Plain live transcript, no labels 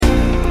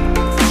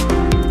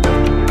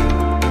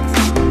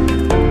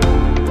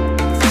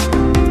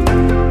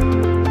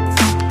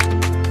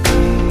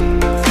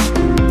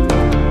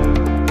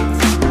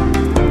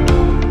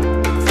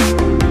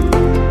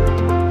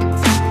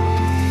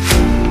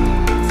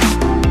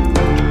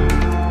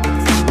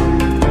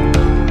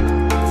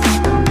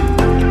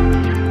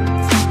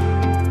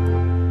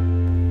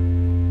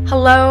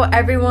Hello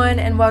everyone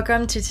and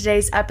welcome to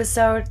today's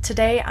episode.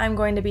 Today I'm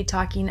going to be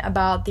talking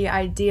about the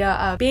idea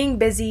of being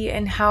busy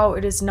and how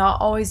it is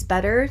not always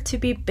better to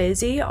be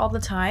busy all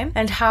the time,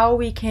 and how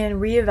we can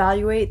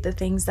reevaluate the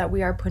things that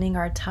we are putting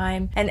our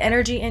time and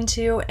energy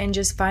into and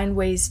just find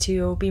ways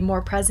to be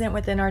more present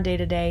within our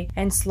day-to-day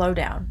and slow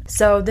down.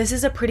 So this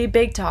is a pretty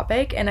big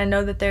topic, and I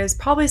know that there's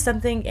probably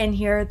something in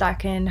here that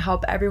can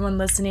help everyone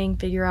listening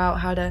figure out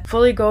how to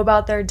fully go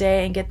about their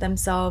day and get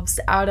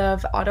themselves out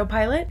of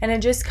autopilot. And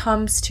it just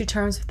comes to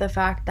terms with the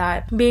fact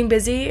that being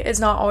busy is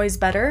not always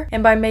better,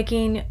 and by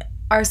making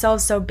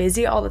ourselves so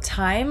busy all the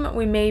time,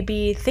 we may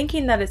be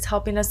thinking that it's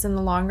helping us in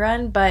the long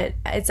run, but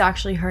it's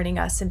actually hurting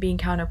us and being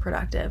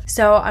counterproductive.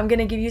 So I'm going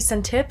to give you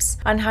some tips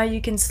on how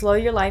you can slow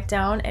your life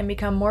down and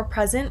become more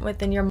present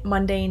within your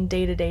mundane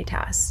day-to-day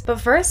tasks. But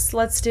first,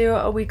 let's do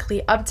a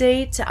weekly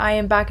update. I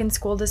am back in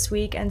school this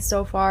week, and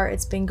so far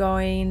it's been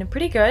going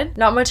pretty good.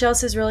 Not much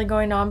else is really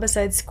going on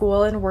besides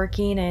school and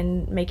working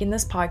and making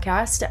this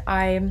podcast.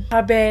 I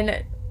have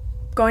been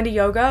going to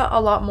yoga a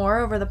lot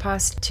more over the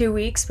past 2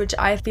 weeks, which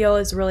I feel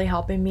is really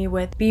helping me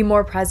with be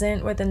more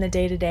present within the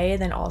day-to-day,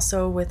 then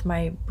also with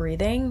my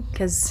breathing.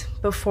 Because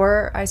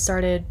before I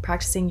started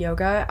practicing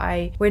yoga,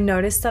 I would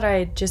notice that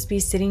I'd just be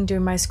sitting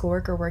doing my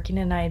schoolwork or working,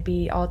 and I'd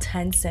be all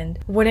tense and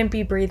wouldn't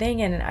be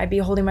breathing, and I'd be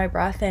holding my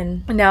breath.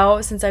 And now,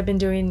 since I've been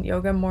doing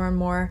yoga more and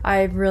more,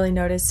 I've really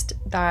noticed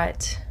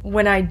that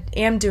when I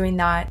am doing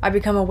that, I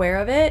become aware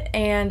of it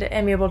and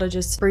am able to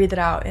just breathe it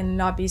out and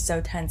not be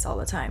so tense all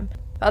the time.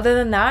 Other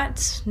than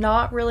that,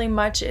 not really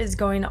much is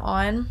going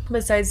on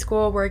besides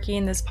school,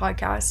 working, this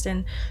podcast,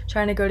 and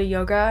trying to go to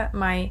yoga.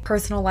 My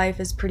personal life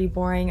is pretty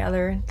boring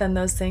other than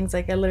those things.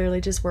 Like, I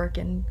literally just work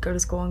and go to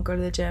school and go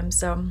to the gym,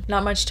 so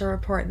not much to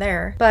report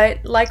there.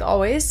 But like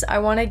always, I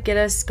want to get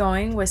us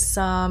going with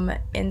some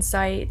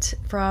insight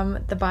from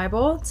the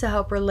Bible to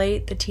help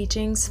relate the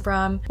teachings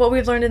from what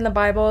we've learned in the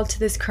Bible to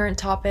this current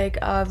topic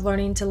of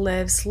learning to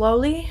live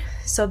slowly.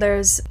 So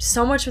there's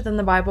so much within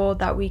the Bible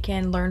that we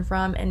can learn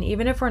from, and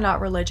even if we're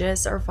not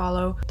religious or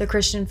follow the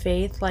Christian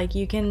faith, like,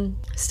 you can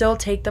still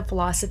take the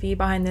philosophy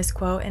behind this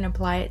quote and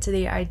apply it to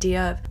the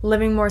idea of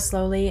living more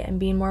slowly and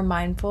being more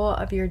mindful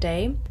of your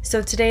day.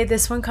 So today,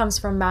 this one comes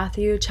from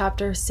Matthew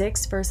chapter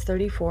 6 verse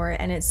 34,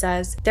 and it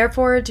says,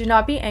 "Therefore do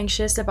not be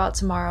anxious about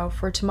tomorrow,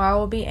 for tomorrow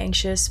will be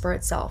anxious for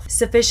itself.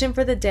 Sufficient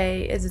for the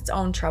day is its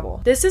own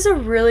trouble." This is a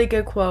really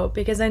good quote,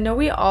 because I know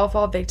we all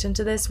fall victim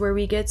to this, where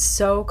we get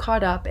so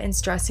caught up in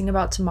stressing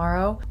about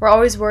tomorrow. We're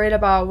always worried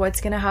about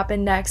what's going to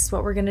happen next,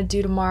 what we're going to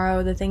do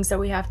tomorrow, the things that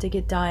we have to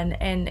get done.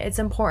 And it's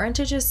important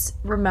to just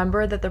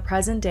remember that the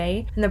present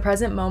day and the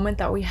present moment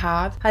that we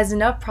have has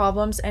enough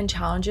problems and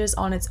challenges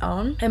on its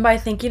own. And by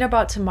thinking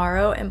about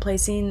tomorrow and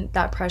placing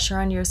that pressure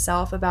on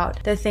yourself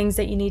about the things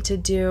that you need to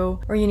do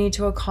or you need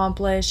to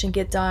accomplish and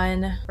get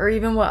done, or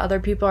even what other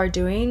people are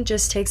doing,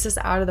 just takes us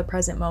out of the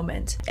present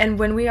moment. And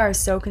when we are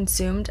so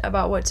consumed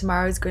about what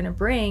tomorrow is going to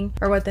bring,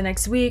 or what the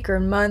next week or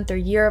month or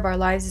year of our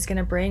lives is going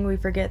to bring, we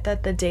forget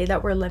that the day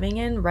that we're living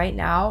in right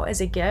now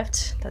is a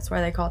gift. That's why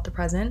they call it the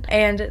present.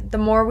 And the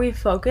more we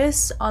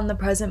focus on the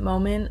present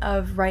moment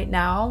of right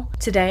now,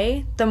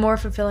 today, the more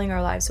fulfilling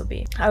our lives will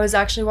be. I was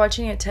actually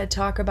watching a TED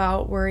Talk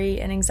about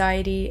worry and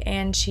anxiety,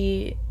 and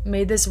she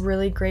made this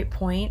really great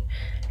point.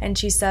 And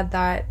she said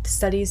that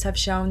studies have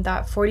shown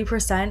that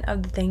 40%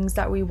 of the things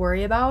that we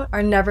worry about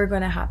are never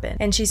going to happen.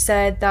 And she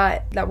said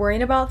that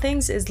worrying about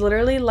things is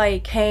literally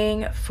like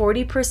paying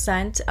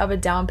 40% of a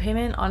down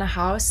payment on a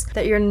house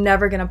that you're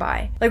never going to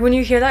buy. Like, when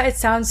you hear that, it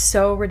sounds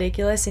so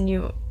ridiculous, and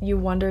you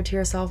wonder to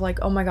yourself, like,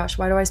 oh my gosh,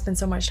 why do I spend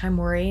so much time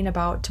worrying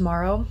about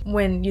tomorrow,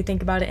 when you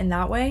think about it in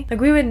that way? Like,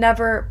 we would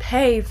never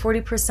pay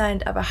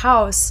 40% of a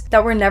house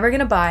that we're never going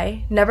to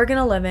buy, never going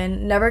to live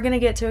in, never going to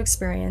get to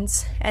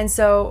experience. And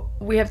so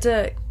we have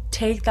to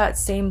take that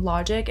same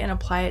logic and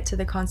apply it to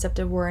the concept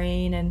of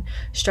worrying and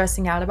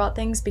stressing out about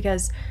things,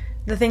 because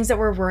the things that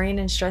we're worrying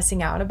and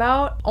stressing out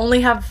about only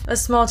have a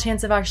small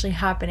chance of actually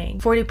happening.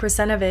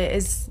 40% of it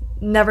is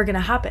never gonna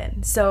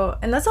happen. So,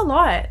 and that's a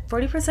lot.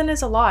 40%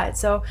 is a lot.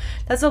 So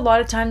that's a lot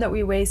of time that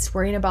we waste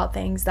worrying about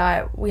things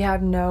that we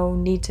have no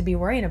need to be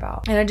worrying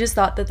about. And I just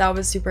thought that that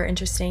was super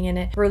interesting, and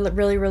it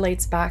really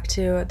relates back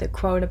to the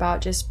quote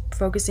about just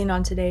focusing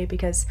on today,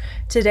 because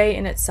today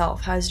in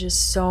itself has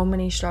just so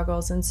many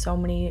struggles and so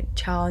many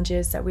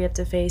challenges that we have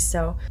to face.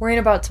 So worrying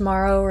about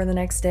tomorrow or the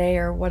next day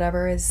or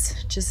whatever is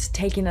just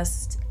taking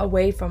us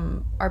away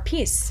from our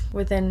peace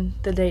within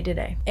the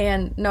day-to-day.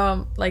 And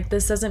no, like,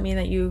 this doesn't mean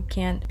that you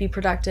can't be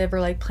productive or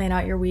like plan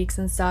out your weeks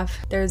and stuff.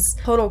 There's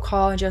total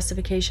call and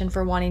justification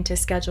for wanting to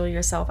schedule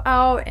yourself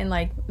out and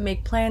like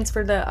make plans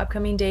for the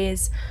upcoming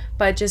days,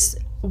 but just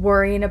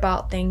worrying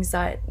about things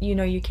that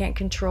you can't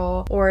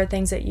control, or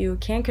things that you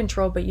can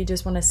control but you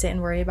just want to sit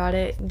and worry about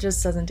it. It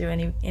just doesn't do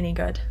any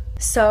good.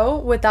 So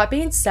with that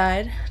being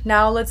said,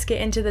 now let's get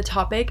into the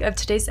topic of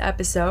today's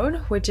episode,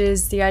 which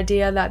is the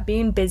idea that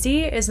being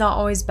busy is not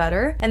always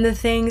better, and the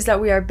things that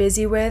we are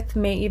busy with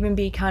may even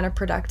be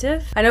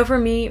counterproductive. I know for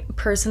me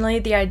personally,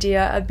 the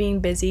idea of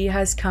being busy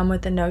has come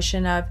with the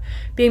notion of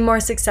being more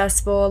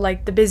successful.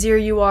 Like, the busier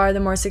you are, the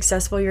more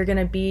successful you're going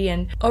to be.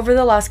 And over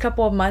the last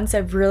couple of months,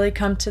 I've really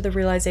come to the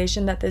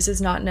realization that this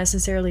is not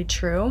necessarily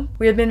true.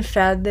 We have been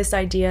fed this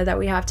idea that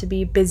we have to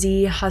be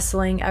busy,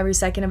 hustling every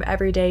second of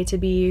every day to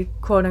be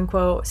quote unquote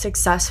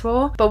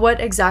successful. But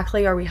what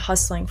exactly are we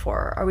hustling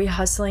for? Are we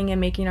hustling and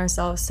making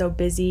ourselves so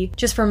busy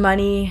just for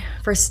money,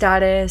 for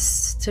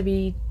status, to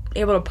be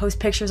able to post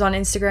pictures on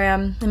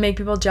Instagram and make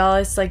people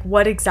jealous? Like,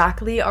 what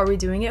exactly are we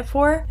doing it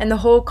for? And the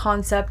whole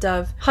concept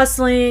of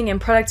hustling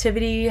and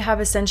productivity have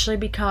essentially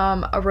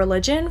become a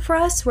religion for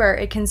us, where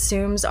it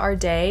consumes our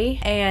day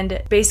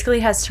and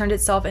basically has turned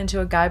itself into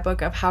a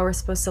guidebook of how we're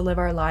supposed to live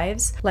our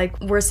lives. Like,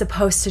 we're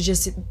supposed to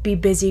just be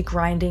busy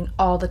grinding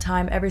all the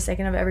time, every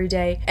second of every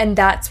day, and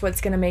that's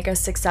what's going to make us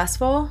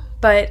successful.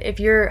 But if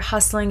you're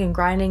hustling and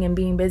grinding and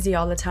being busy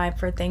all the time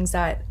for things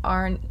that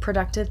aren't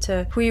productive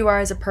to who you are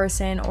as a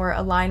person or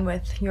align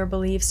with your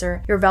beliefs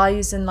or your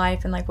values in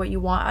life and like what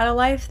you want out of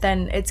life,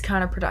 then it's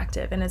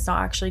counterproductive and it's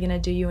not actually going to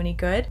do you any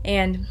good.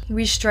 And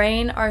we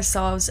strain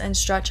ourselves and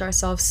stretch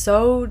ourselves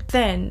so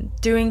thin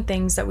doing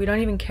things that we don't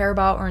even care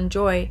about or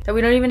enjoy, that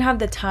we don't even have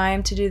the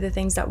time to do the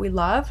things that we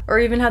love, or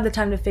even have the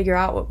time to figure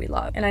out what we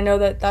love. And I know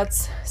that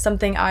that's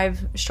something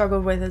I've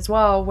struggled with as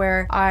well,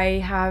 where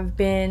I have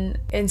been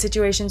in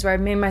situations where I've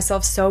made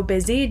myself so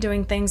busy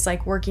doing things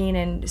like working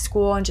and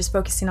school and just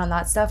focusing on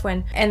that stuff,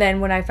 and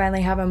then when I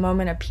finally have a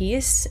moment of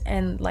peace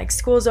and like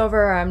school's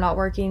over or I'm not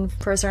working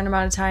for a certain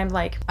amount of time,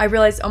 like I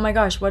realized, oh my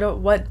gosh,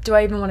 what do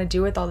I even want to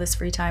do with all this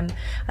free time?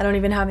 I don't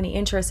even have any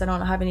interests. I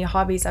don't have any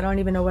hobbies. I don't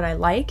even know what I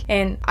like.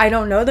 And I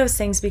don't know those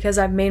things because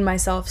I've made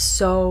myself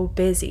so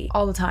busy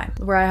all the time,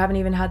 where I haven't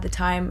even had the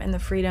time and the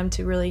freedom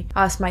to really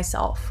ask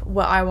myself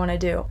what I want to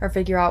do or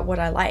figure out what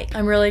I like.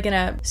 I'm really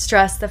gonna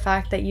stress the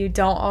fact that you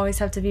don't always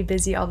have to be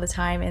busy all the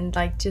time, and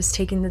like just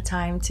taking the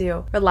time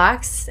to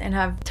relax and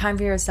have time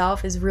for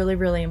yourself is really,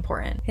 really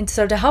important. And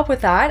so to help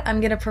with that,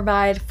 I'm going to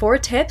provide 4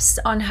 tips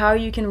on how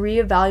you can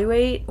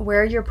reevaluate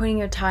where you're putting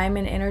your time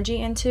and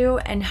energy into,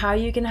 and how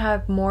you can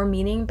have more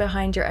meaning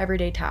behind your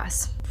everyday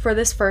tasks. For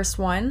this first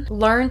one,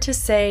 learn to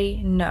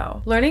say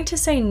no. Learning to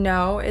say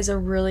no is a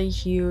really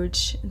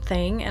huge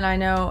thing, and I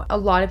know a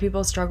lot of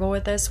people struggle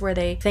with this, where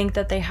they think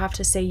that they have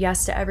to say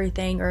yes to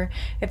everything, or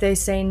if they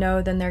say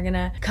no, then they're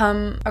gonna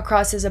come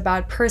across as a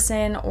bad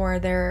person, or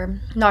they're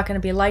not gonna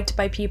be liked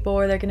by people,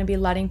 or they're gonna be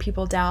letting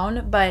people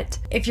down. But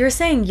if you're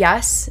saying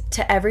yes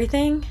to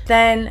everything,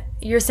 then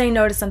you're saying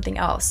no to something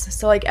else.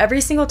 So like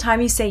every single time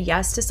you say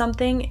yes to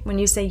something, when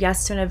you say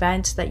yes to an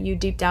event that you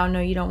deep down know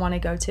you don't want to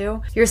go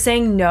to, you're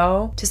saying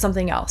no to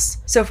something else.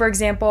 So for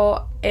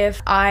example,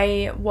 if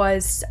I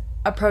was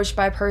approached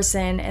by a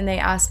person and they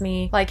asked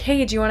me like,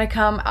 hey, do you want to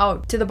come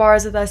out to the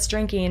bars with us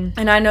drinking?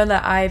 And I know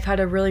that I've had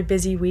a really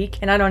busy week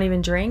and I don't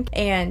even drink,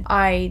 and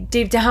I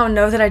deep down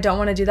know that I don't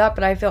want to do that,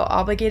 but I feel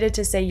obligated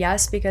to say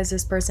yes because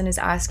this person is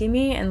asking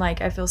me, and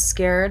like I feel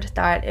scared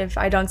that if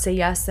I don't say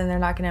yes, then they're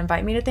not going to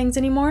invite me to things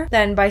anymore.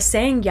 Then by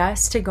saying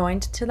yes to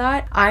going to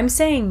that, I'm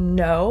saying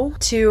no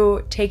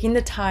to taking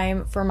the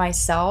time for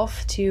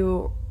myself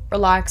to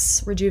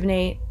relax,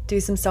 rejuvenate, do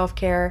some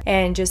self-care,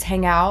 and just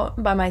hang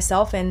out by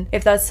myself. And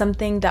if that's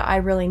something that I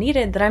really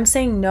needed, then I'm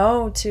saying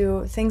no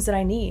to things that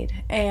I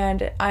need,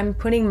 and I'm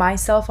putting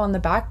myself on the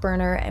back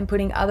burner and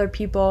putting other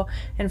people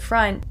in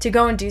front to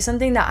go and do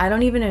something that I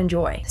don't even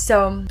enjoy.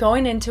 So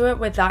going into it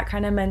with that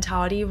kind of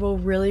mentality will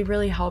really,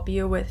 really help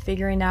you with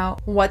figuring out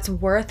what's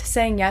worth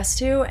saying yes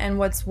to and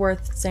what's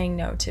worth saying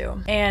no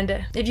to.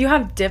 And if you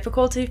have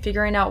difficulty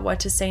figuring out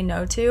what to say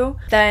no to,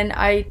 then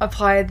I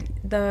applied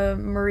the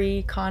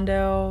Marie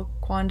Kondo,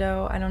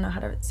 I don't know how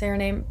to say her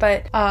name,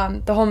 but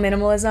the whole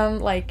minimalism,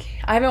 like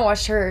I haven't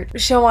watched her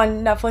show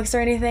on Netflix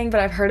or anything, but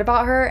I've heard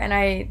about her, and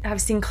I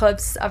have seen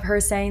clips of her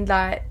saying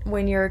that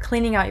when you're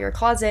cleaning out your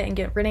closet and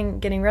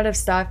getting rid of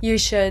stuff, you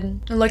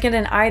should look at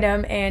an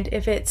item, and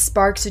if it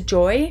sparks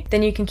joy,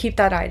 then you can keep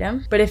that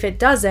item, but if it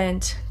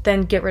doesn't,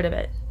 then get rid of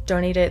it.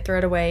 Donate it, throw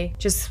it away,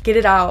 just get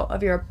it out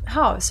of your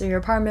house or your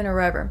apartment or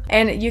wherever.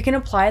 And you can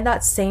apply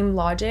that same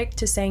logic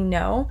to saying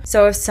no.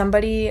 So if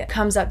somebody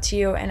comes up to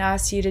you and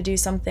asks you to do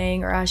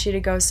something or asks you to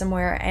go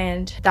somewhere,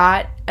 and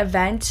that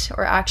event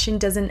or action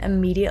doesn't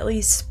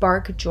immediately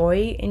spark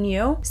joy in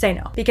you, say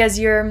no, because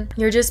you're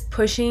just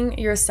pushing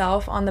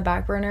yourself on the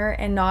back burner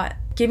and not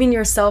giving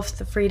yourself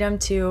the freedom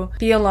to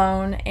be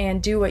alone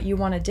and do what you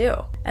want to do.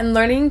 And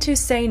learning to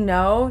say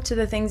no to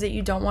the things that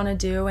you don't want to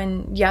do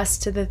and yes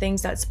to the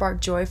things that spark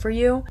joy for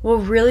you will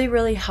really,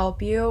 really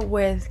help you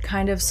with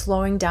kind of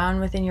slowing down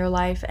within your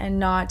life and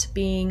not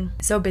being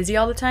so busy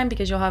all the time,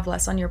 because you'll have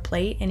less on your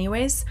plate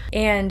anyways.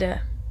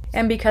 And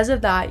And because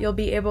of that, you'll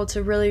be able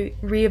to really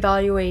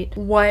reevaluate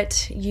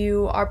what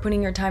you are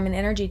putting your time and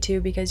energy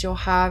to, because you'll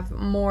have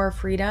more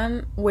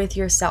freedom with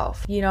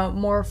yourself,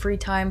 more free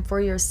time for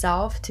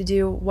yourself to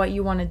do what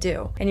you want to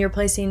do.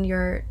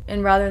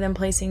 And rather than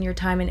placing your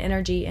time and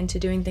energy into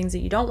doing things that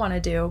you don't want to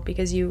do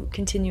because you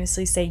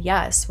continuously say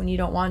yes when you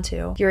don't want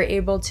to, you're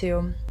able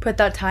to put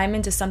that time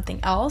into something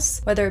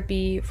else, whether it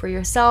be for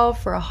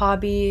yourself, for a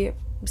hobby,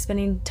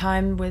 spending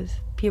time with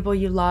people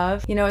you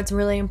love. It's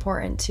really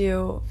important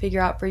to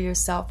figure out for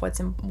yourself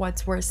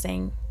what's worth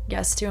saying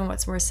yes to and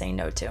what's worth saying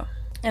no to.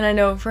 And I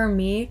know for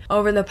me,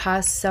 over the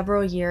past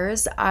several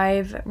years,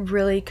 I've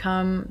really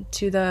come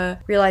to the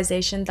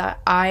realization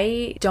that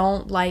I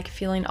don't like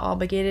feeling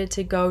obligated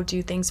to go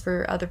do things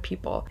for other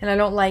people. And I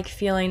don't like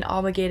feeling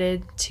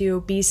obligated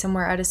to be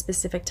somewhere at a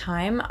specific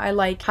time. I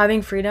like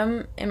having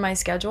freedom in my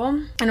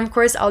schedule. And of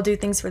course, I'll do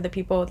things for the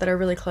people that are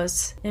really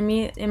close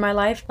in my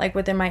life, like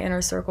within my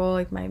inner circle,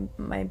 like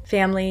my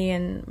family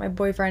and my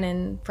boyfriend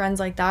and friends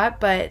like that.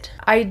 But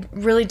I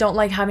really don't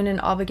like having an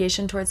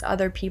obligation towards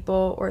other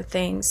people or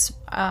things.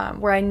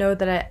 Where I know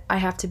that I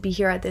have to be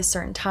here at this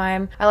certain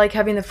time. I like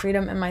having the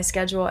freedom in my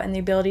schedule and the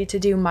ability to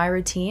do my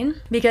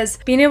routine, because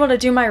being able to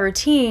do my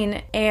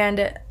routine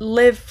and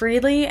live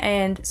freely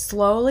and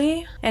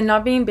slowly and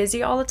not being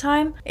busy all the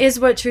time is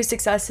what true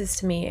success is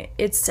to me.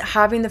 It's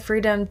having the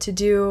freedom to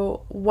do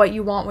what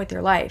you want with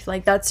your life.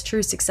 Like, that's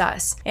true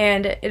success.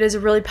 And it is a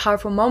really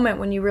powerful moment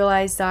when you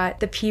realize that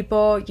the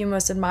people you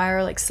most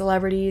admire, like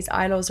celebrities,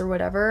 idols, or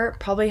whatever,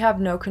 probably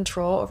have no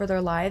control over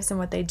their lives and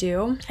what they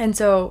do. And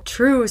so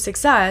true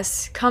success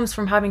comes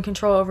from having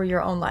control over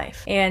your own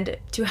life. And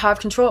to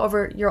have control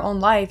over your own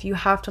life, you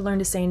have to learn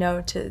to say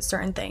no to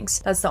certain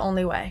things. That's the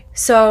only way.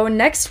 So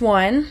next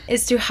one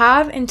is to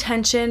have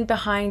intention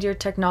behind your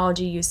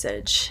technology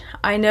usage.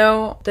 I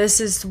know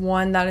this is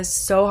one that is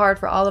so hard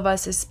for all of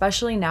us,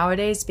 especially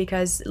nowadays,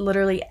 because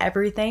literally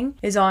everything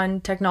is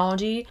on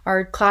technology.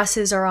 Our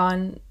classes are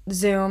on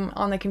Zoom,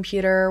 on the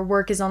computer,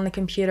 work is on the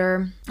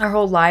computer, our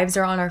whole lives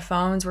are on our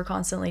phones. We're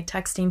constantly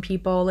texting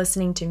people,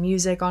 listening to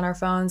music on our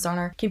phones, on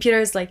our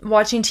computers, like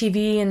watching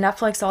TV and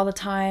Netflix all the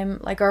time.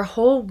 Like, our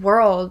whole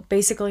world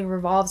basically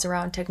revolves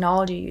around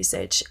technology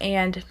usage.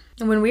 And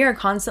when we are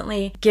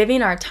constantly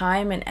giving our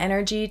time and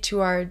energy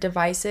to our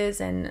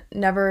devices and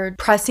never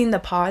pressing the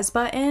pause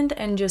button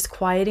and just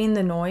quieting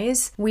the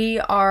noise, we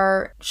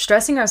are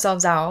stressing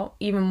ourselves out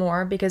even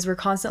more, because we're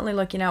constantly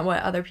looking at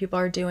what other people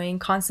are doing,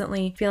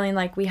 constantly feeling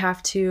like we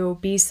have to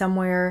be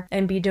somewhere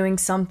and be doing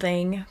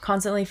something,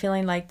 constantly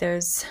feeling like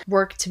there's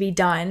work to be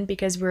done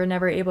because we're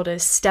never able to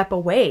step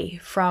away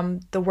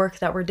from the work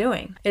that we're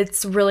doing.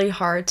 It's really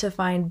hard to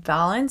find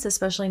balance,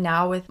 especially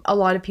now with a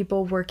lot of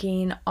people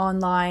working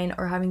online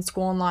or having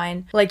school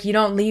online. Like, you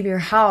don't leave your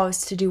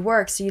house to do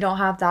work, so you don't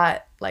have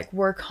that like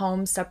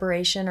work-home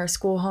separation or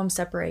school-home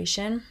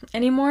separation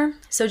anymore.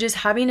 So just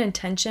having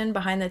intention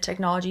behind the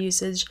technology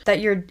usage that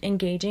you're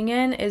engaging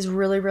in is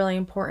really, really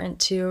important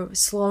to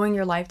slowing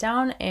your life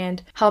down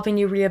and helping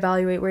you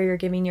reevaluate where you're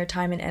giving your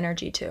time and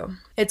energy to.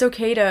 It's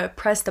okay to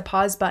press the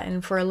pause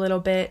button for a little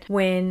bit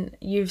when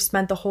you've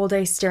spent the whole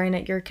day staring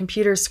at your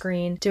computer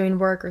screen doing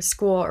work or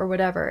school or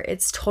whatever.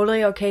 It's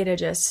totally okay to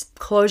just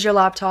close your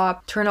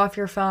laptop, turn off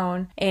your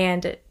phone,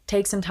 and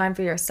take some time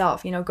for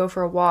yourself. Go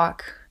for a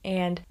walk,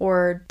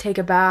 or take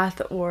a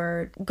bath,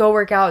 or go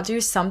work out,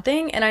 do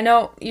something. And I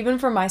know even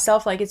for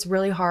myself, like, it's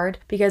really hard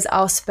because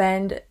I'll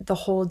spend the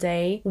whole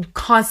day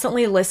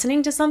constantly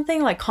listening to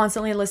something, like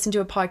constantly listening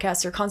to a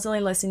podcast or constantly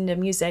listening to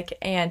music.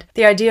 And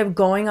the idea of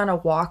going on a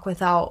walk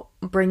without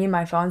bringing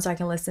my phone so I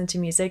can listen to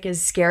music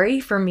is scary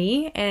for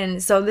me.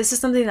 And so this is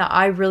something that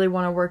I really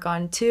want to work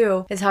on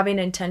too, is having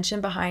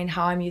intention behind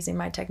how I'm using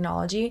my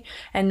technology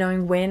and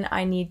knowing when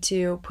I need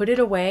to put it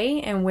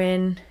away and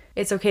when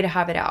it's okay to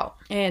have it out.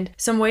 And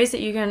some ways that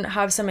you can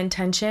have some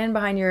intention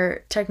behind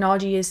your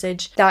technology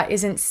usage that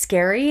isn't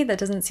scary, that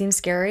doesn't seem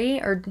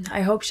scary, or I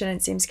hope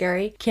shouldn't seem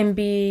scary, can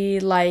be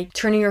like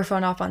turning your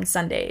phone off on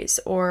Sundays,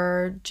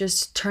 or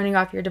just turning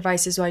off your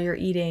devices while you're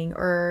eating,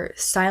 or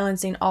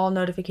silencing all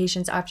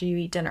notifications after you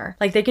eat dinner.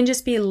 Like, they can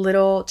just be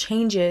little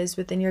changes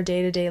within your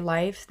day-to-day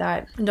life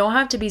that don't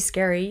have to be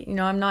scary.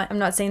 I'm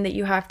not saying that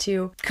you have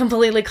to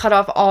completely cut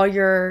off all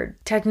your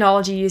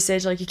technology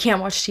usage, like you can't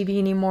watch TV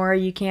anymore,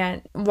 you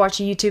can't watch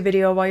a YouTube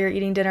video while you're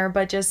eating dinner,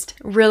 but just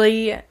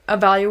really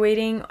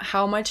evaluating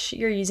how much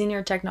you're using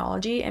your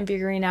technology and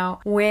figuring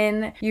out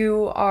when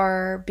you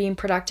are being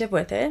productive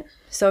with it.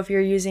 So if you're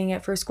using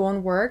it for school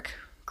and work,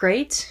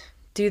 great,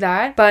 do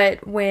that.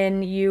 But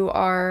when you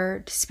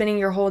are spending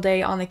your whole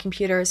day on the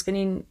computer,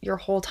 spending your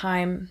whole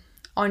time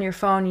on your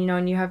phone,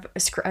 and you have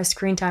a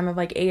screen time of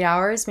like 8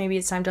 hours, maybe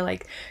it's time to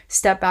like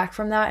step back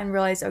from that and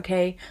realize,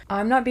 okay,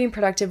 I'm not being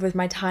productive with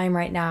my time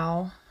right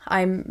now.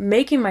 I'm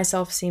making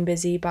myself seem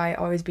busy by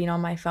always being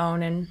on my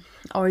phone and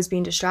always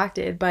being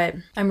distracted, but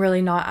I'm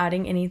really not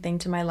adding anything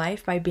to my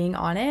life by being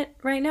on it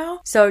right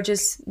now. So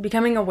just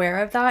becoming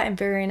aware of that and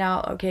figuring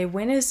out, okay,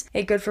 when is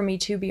it good for me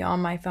to be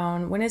on my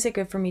phone? When is it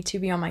good for me to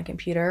be on my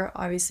computer?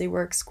 Obviously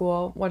work,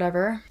 school,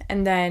 whatever.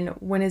 And then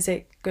when is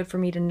it good for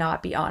me to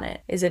not be on it?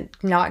 Is it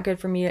not good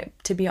for me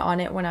to be on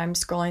it when I'm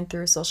scrolling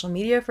through social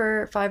media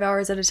for 5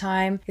 hours at a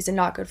time? Is it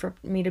not good for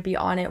me to be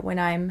on it when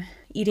I'm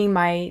eating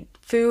my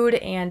food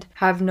and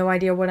have no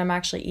idea what I'm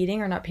actually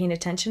eating, or not paying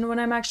attention when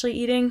I'm actually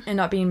eating and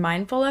not being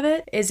mindful of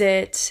it? Is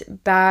it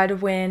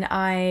bad when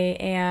I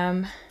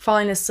am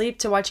falling asleep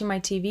to watching my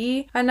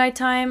TV at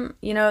nighttime?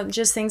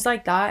 Just things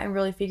like that, and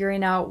really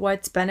figuring out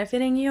what's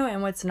benefiting you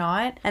and what's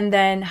not. And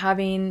then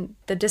having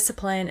the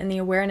discipline and the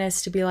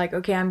awareness to be like,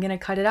 okay, I'm going to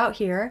cut it out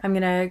here. I'm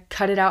going to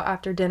cut it out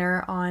after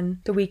dinner on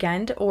the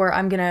weekend, or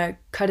I'm going to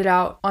cut it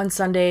out on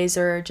Sundays,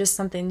 or just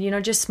something,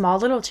 just small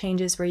little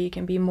changes where you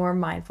can be more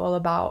mindful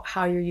about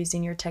how you're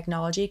using your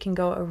technology can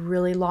go a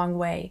really long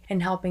way in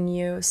helping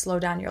you slow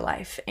down your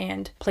life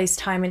and place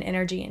time and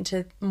energy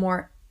into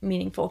more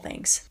meaningful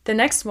things. The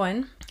next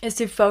one is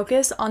to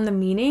focus on the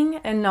meaning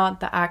and not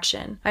the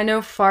action. I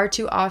know far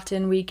too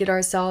often we get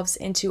ourselves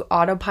into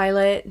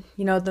autopilot.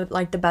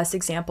 The best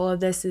example of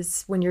this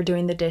is when you're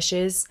doing the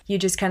dishes. You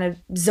just kind of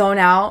zone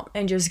out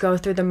and just go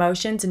through the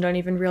motions and don't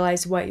even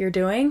realize what you're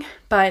doing.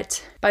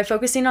 But by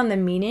focusing on the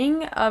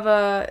meaning of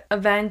a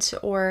event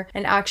or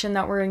an action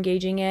that we're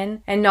engaging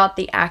in and not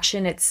the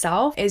action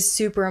itself is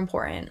super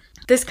important.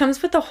 This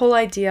comes with the whole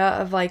idea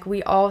of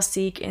we all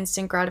seek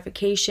instant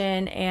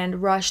gratification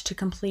and rush to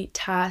complete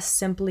tasks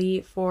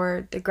simply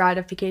for the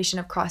gratification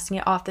of crossing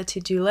it off the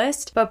to-do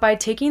list. But by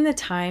taking the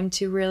time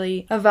to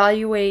really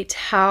evaluate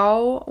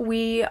how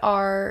we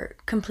are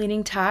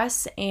completing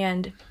tasks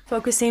and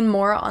focusing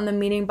more on the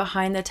meaning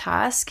behind the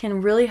task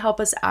can really help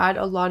us add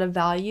a lot of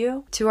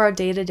value to our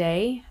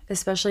day-to-day,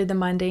 especially the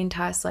mundane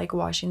tasks like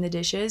washing the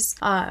dishes,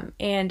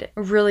 and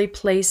really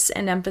place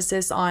an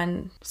emphasis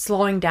on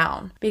slowing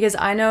down. Because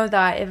I know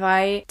that if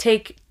I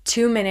take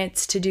 2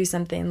 minutes to do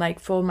something like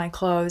fold my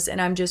clothes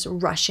and I'm just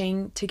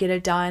rushing to get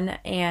it done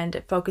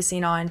and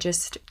focusing on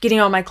just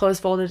getting all my clothes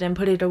folded and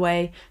put it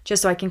away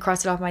just so I can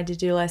cross it off my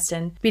to-do list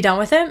and be done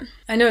with it.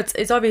 I know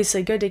it's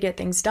obviously good to get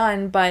things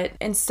done, but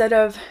instead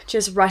of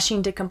just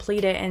rushing to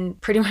complete it and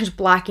pretty much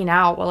blacking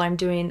out while I'm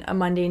doing a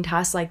mundane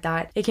task like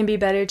that, it can be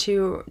better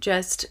to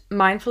just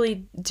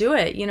mindfully do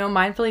it,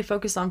 mindfully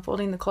focus on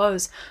folding the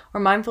clothes,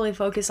 or mindfully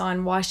focus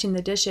on washing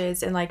the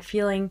dishes and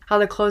feeling how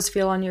the clothes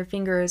feel on your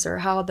fingers, or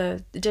how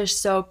the dish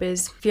soap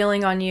is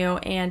feeling on you,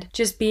 and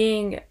just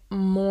being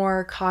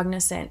more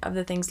cognizant of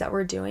the things that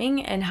we're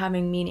doing and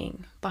having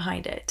meaning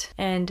behind it.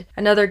 And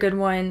another good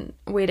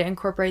way to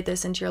incorporate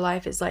this into your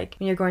life is when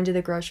you're going to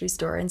the grocery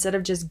store, instead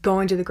of just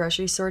going to the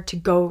grocery store to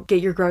go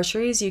get your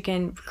groceries, you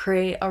can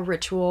create a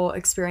ritual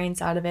experience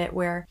out of it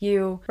where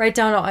you write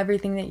down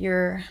everything that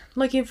you're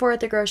looking for at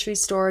the grocery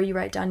store. You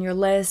write down your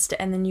list,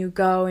 and then you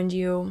go and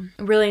you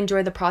really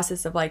enjoy the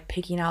process of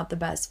picking out the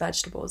best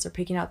vegetables or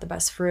picking out the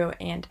best fruit,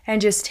 and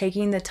just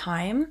taking the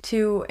time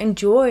to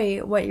enjoy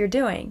what you're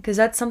doing, because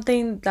that's something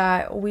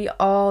that we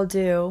all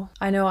do.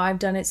 I know I've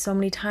done it so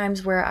many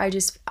times where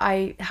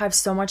I have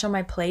so much on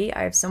my plate.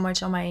 I have so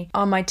much on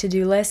my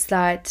to-do list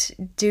that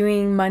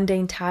doing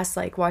mundane tasks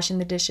like washing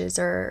the dishes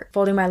or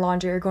folding my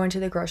laundry or going to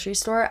the grocery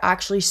store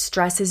actually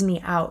stresses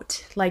me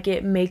out.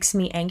 It makes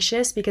me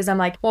anxious, because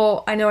I'm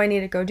well, I know I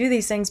need to go do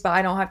these things, but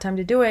I don't have time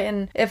to do it.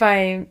 And if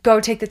I go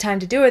take the time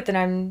to do it, then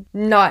I'm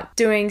not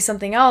doing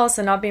something else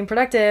and not being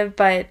productive.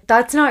 But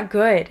that's not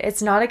good.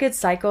 It's not a good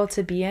cycle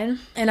to be in.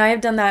 And I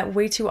have done that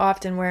way too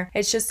often, where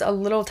it's just a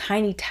little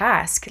tiny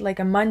task, like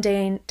a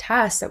mundane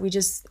task that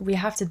we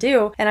have to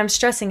do, and I'm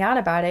stressing out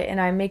about it,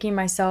 and I'm making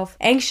myself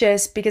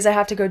anxious because I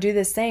have to go do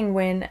this thing,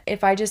 when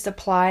if I just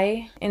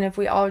apply, and if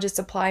we all just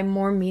apply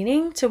more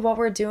meaning to what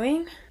we're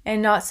doing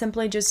and not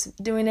simply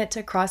just doing it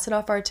to cross it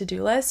off our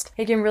to-do list,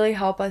 it can really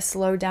help us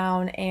slow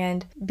down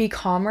and be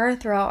calmer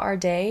throughout our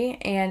day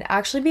and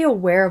actually be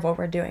aware of what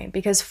we're doing.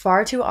 Because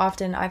far too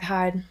often I've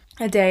had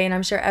a day, and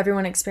I'm sure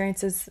everyone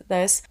experiences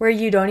this, where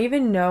you don't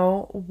even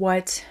know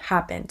what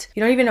happened.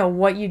 You don't even know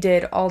what you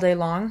did all day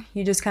long.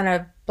 You just kind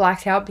of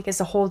blacked out because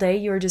the whole day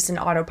you were just in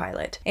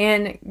autopilot.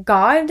 And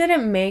God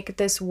didn't make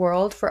this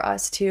world for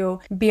us to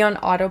be on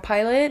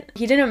autopilot.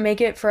 He didn't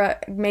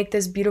make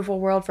this beautiful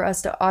world for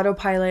us to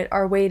autopilot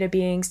our way to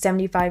being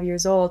 75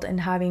 years old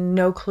and having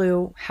no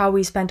clue how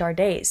we spent our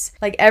days.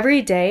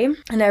 Every day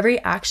and every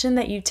action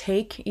that you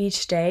take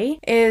each day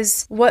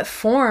is what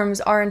forms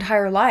our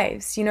entire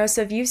lives.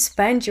 So if you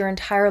spend your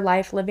entire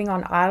life living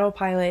on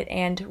autopilot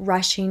and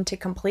rushing to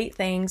complete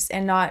things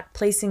and not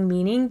placing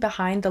meaning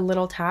behind the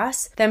little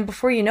tasks, then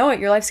before you know it,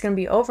 your life's going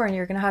to be over and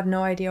you're going to have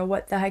no idea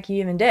what the heck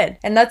you even did.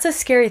 And that's a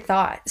scary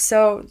thought.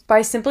 So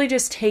by simply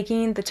just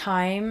taking the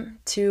time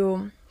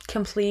to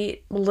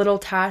complete little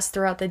tasks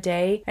throughout the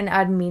day and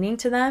add meaning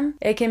to them,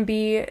 it can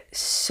be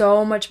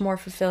so much more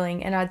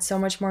fulfilling and add so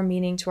much more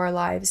meaning to our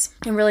lives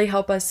and really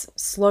help us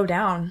slow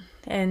down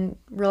and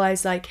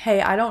realize like,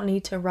 hey, I don't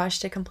need to rush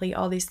to complete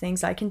all these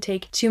things. I can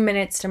take 2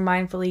 minutes to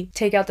mindfully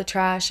take out the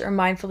trash or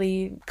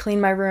mindfully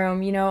clean my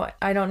room.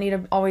 I don't need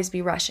to always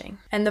be rushing.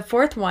 And the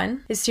fourth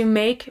one is to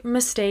make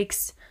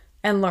mistakes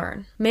and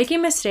learn.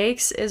 Making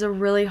mistakes is a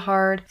really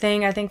hard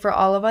thing, I think, for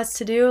all of us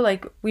to do.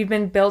 Like, we've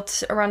been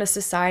built around a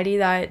society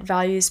that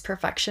values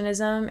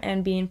perfectionism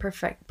and being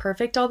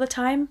perfect all the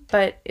time.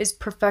 But is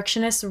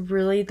perfectionist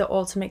really the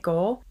ultimate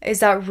goal?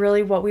 Is that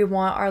really what we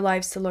want our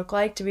lives to look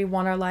like? Do we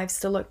want our lives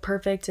to look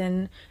perfect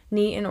and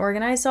neat and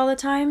organized all the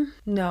time?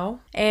 No.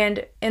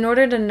 And in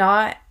order to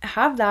not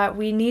have that,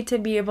 we need to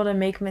be able to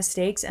make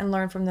mistakes and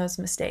learn from those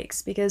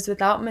mistakes, because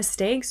without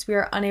mistakes, we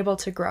are unable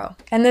to grow.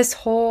 And this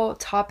whole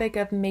topic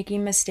of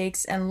making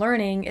mistakes and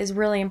learning is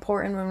really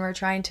important when we're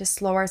trying to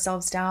slow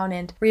ourselves down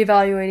and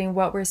reevaluating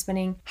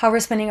how we're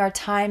spending our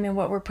time and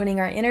what we're putting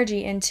our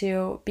energy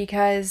into,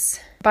 because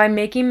by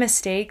making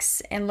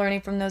mistakes and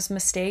learning from those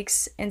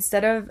mistakes,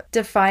 instead of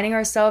defining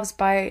ourselves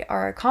by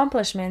our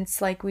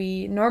accomplishments like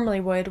we normally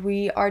would,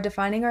 we are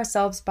defining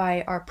ourselves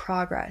by our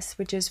progress,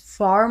 which is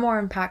far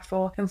more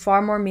impactful and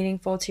far more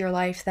meaningful to your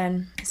life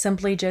than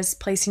simply just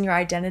placing your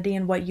identity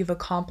in what you've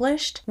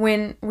accomplished.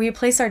 When we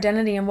place our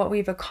identity in what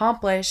we've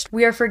accomplished,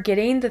 we are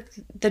forgetting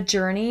the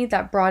journey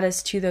that brought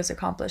us to those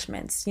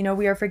accomplishments.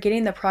 We are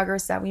forgetting the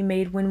progress that we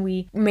made when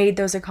we made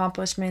those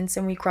accomplishments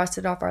and we crossed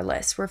it off our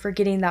list. We're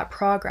forgetting that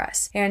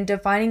progress. And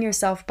defining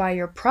yourself by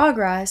your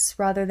progress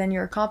rather than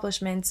your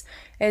accomplishments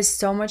is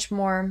so much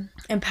more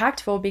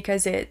impactful,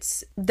 because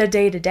it's the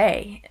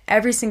day-to-day.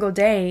 Every single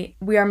day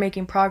we are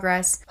making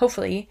progress,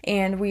 hopefully,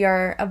 and we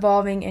are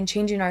evolving and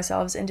changing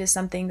ourselves into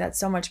something that's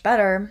so much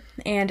better.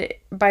 And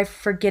by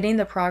forgetting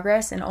the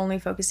progress and only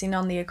focusing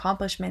on the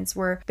accomplishments,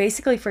 we're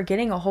basically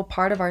forgetting a whole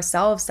part of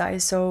ourselves that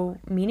is so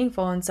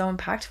meaningful and so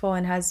impactful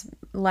and has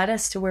led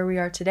us to where we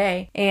are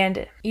today.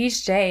 And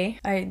each day,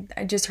 I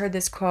just heard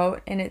this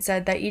quote, and it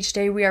said that each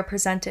day we are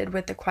presented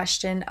with the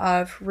question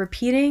of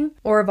repeating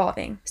or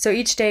evolving. So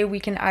each day we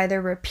can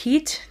either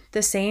repeat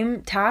the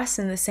same tasks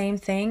and the same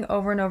thing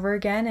over and over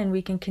again, and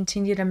we can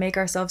continue to make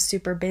ourselves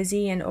super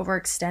busy and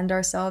overextend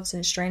ourselves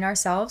and strain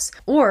ourselves,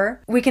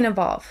 or we can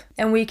evolve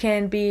and we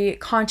can be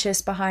conscious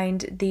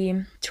behind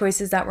the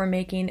choices that we're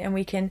making, and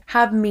we can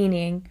have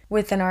meaning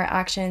within our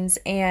actions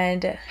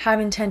and have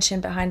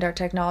intention behind our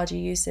technology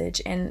usage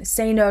and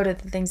say no to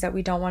the things that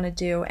we don't want to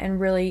do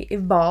and really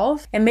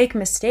evolve and make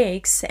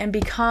mistakes and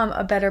become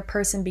a better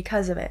person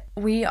because of it.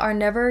 We are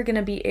never going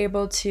to be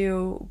able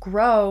to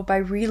grow by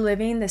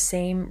reliving the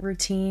same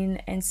routine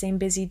and same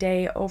busy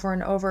day over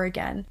and over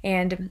again.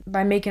 And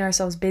by making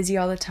ourselves busy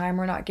all the time,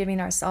 we're not giving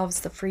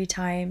ourselves the free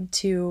time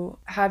to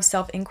have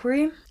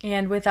self-inquiry.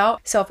 And without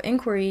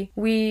self-inquiry,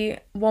 we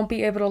won't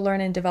be able to learn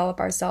and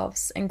develop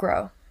ourselves and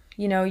grow.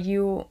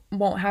 You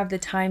won't have the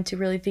time to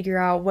really figure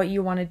out what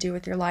you want to do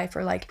with your life,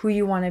 or like who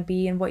you want to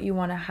be and what you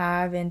want to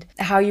have and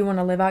how you want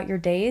to live out your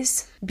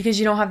days, because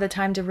you don't have the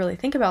time to really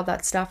think about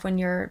that stuff when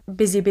you're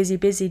busy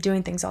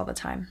doing things all the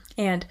time.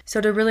 And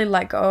so to really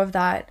let go of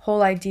that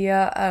whole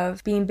idea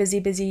of being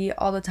busy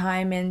all the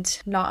time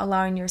and not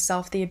allowing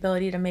yourself the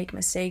ability to make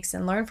mistakes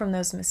and learn from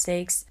those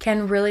mistakes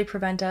can really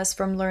prevent us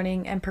from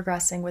learning and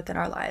progressing within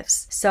our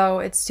lives. So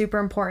it's super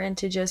important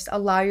to just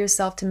allow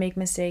yourself to make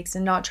mistakes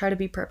and not try to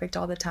be perfect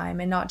all the time,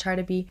 and not try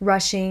to be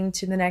rushing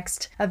to the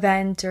next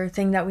event or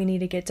thing that we need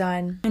to get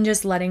done, and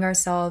just letting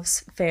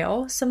ourselves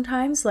fail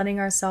sometimes, letting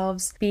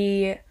ourselves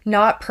be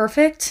not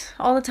perfect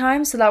all the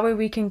time, so that way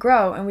we can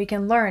grow and we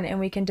can learn and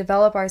we can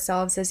develop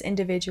ourselves as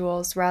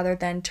individuals rather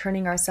than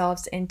turning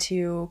ourselves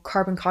into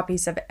carbon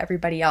copies of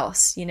everybody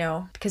else,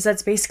 because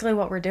that's basically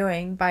what we're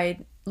doing by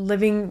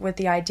living with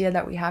the idea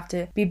that we have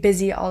to be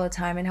busy all the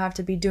time and have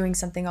to be doing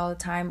something all the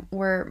time.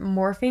 We're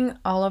morphing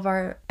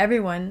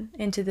everyone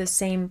into the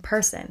same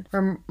person.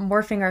 We're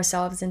morphing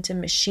ourselves into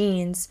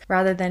machines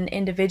rather than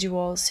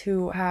individuals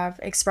who have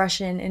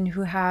expression and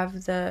who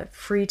have the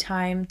free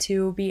time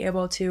to be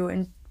able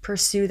to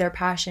pursue their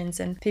passions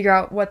and figure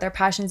out what their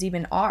passions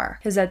even are.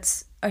 Because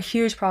that's a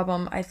huge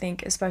problem, I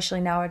think, especially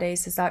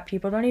nowadays, is that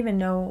people don't even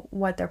know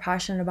what they're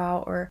passionate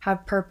about or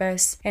have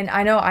purpose. And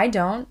I know I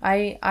don't.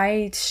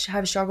 I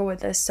have struggled with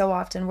this so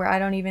often, where I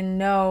don't even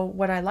know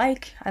what I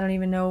like. I don't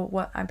even know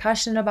what I'm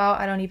passionate about.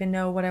 I don't even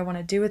know what I want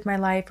to do with my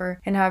life,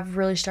 and have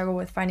really struggled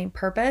with finding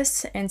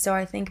purpose. And so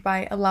I think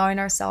by allowing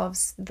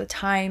ourselves the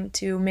time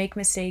to make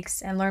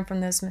mistakes and learn from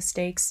those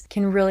mistakes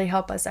can really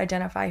help us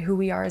identify who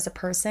we are as a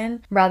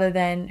person rather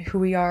than who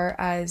we are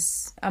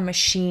as a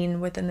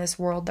machine within this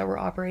world that we're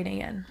operating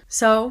in.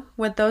 So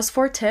with those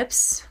 4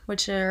 tips,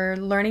 which are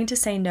learning to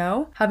say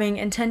no, having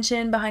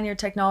intention behind your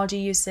technology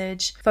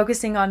usage,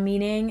 focusing on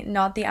meaning,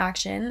 not the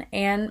action,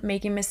 and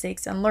making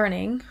mistakes and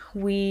learning,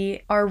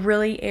 we are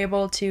really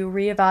able to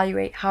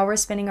reevaluate how we're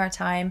spending our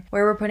time,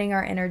 where we're putting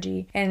our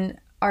energy, and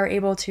are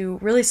able to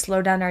really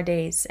slow down our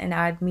days and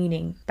add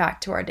meaning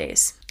back to our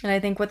days. And I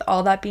think with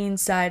all that being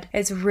said,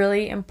 it's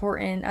really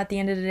important at the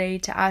end of the day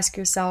to ask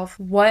yourself,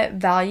 what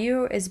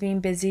value is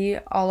being busy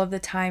all of the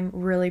time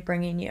really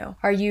bringing you?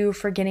 Are you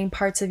forgetting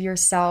parts of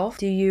yourself?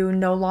 Do you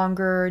no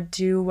longer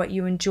do what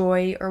you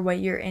enjoy or what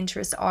your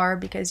interests are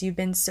because you've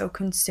been so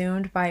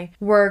consumed by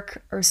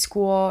work or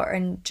school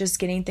and just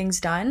getting things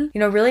done?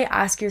 Really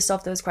ask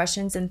yourself those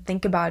questions and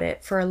think about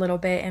it for a little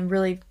bit and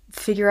really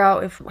figure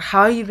out if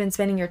how you've been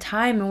spending your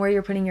time and where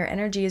you're putting your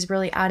energy is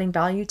really adding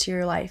value to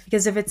your life.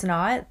 Because if it's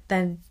not,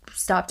 then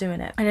stop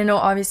doing it. And I know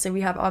obviously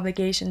we have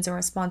obligations and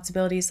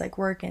responsibilities like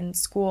work and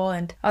school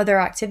and other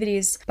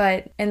activities,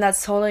 and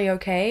that's totally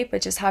okay.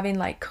 But just having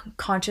like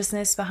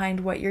consciousness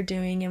behind what you're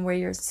doing and where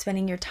you're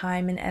spending your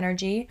time and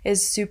energy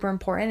is super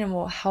important and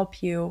will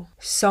help you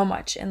so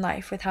much in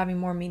life with having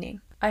more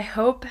meaning. I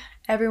hope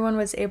everyone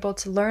was able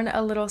to learn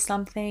a little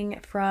something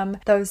from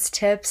those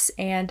tips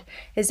and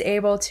is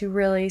able to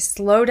really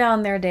slow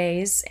down their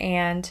days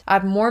and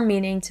add more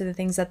meaning to the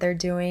things that they're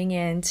doing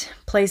and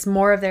place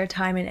more of their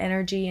time and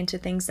energy into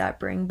things that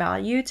bring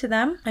value to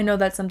them. I know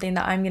that's something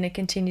that I'm going to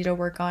continue to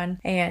work on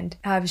and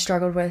have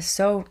struggled with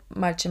so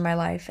much in my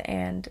life,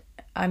 and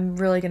I'm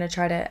really going to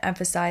try to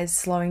emphasize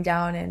slowing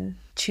down and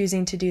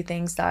choosing to do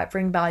things that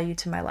bring value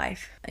to my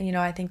life.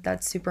 I think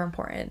that's super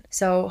important.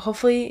 So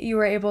hopefully you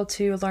were able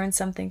to learn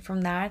something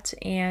from that,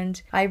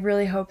 and I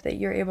really hope that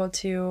you're able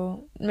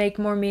to make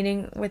more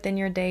meaning within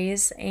your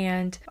days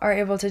and are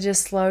able to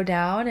just slow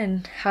down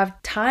and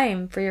have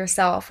time for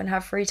yourself and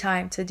have free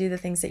time to do the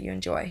things that you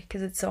enjoy,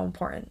 because it's so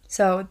important.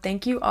 So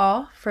thank you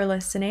all for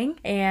listening,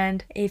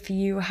 and if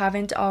you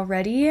haven't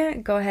already,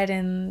 go ahead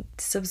and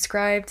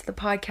subscribe to the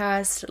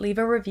podcast, leave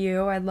a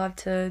review. I'd love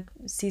to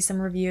see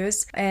some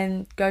reviews,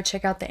 and go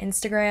check out the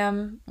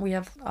Instagram.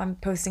 I'm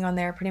posting on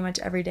there pretty much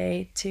every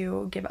day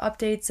to give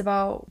updates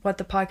about what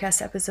the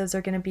podcast episodes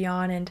are going to be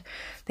on and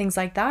things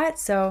like that.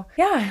 So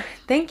yeah,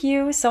 thank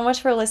you so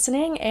much for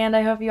listening, and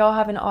I hope you all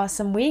have an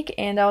awesome week,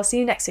 and I'll see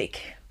you next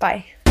week.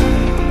 Bye.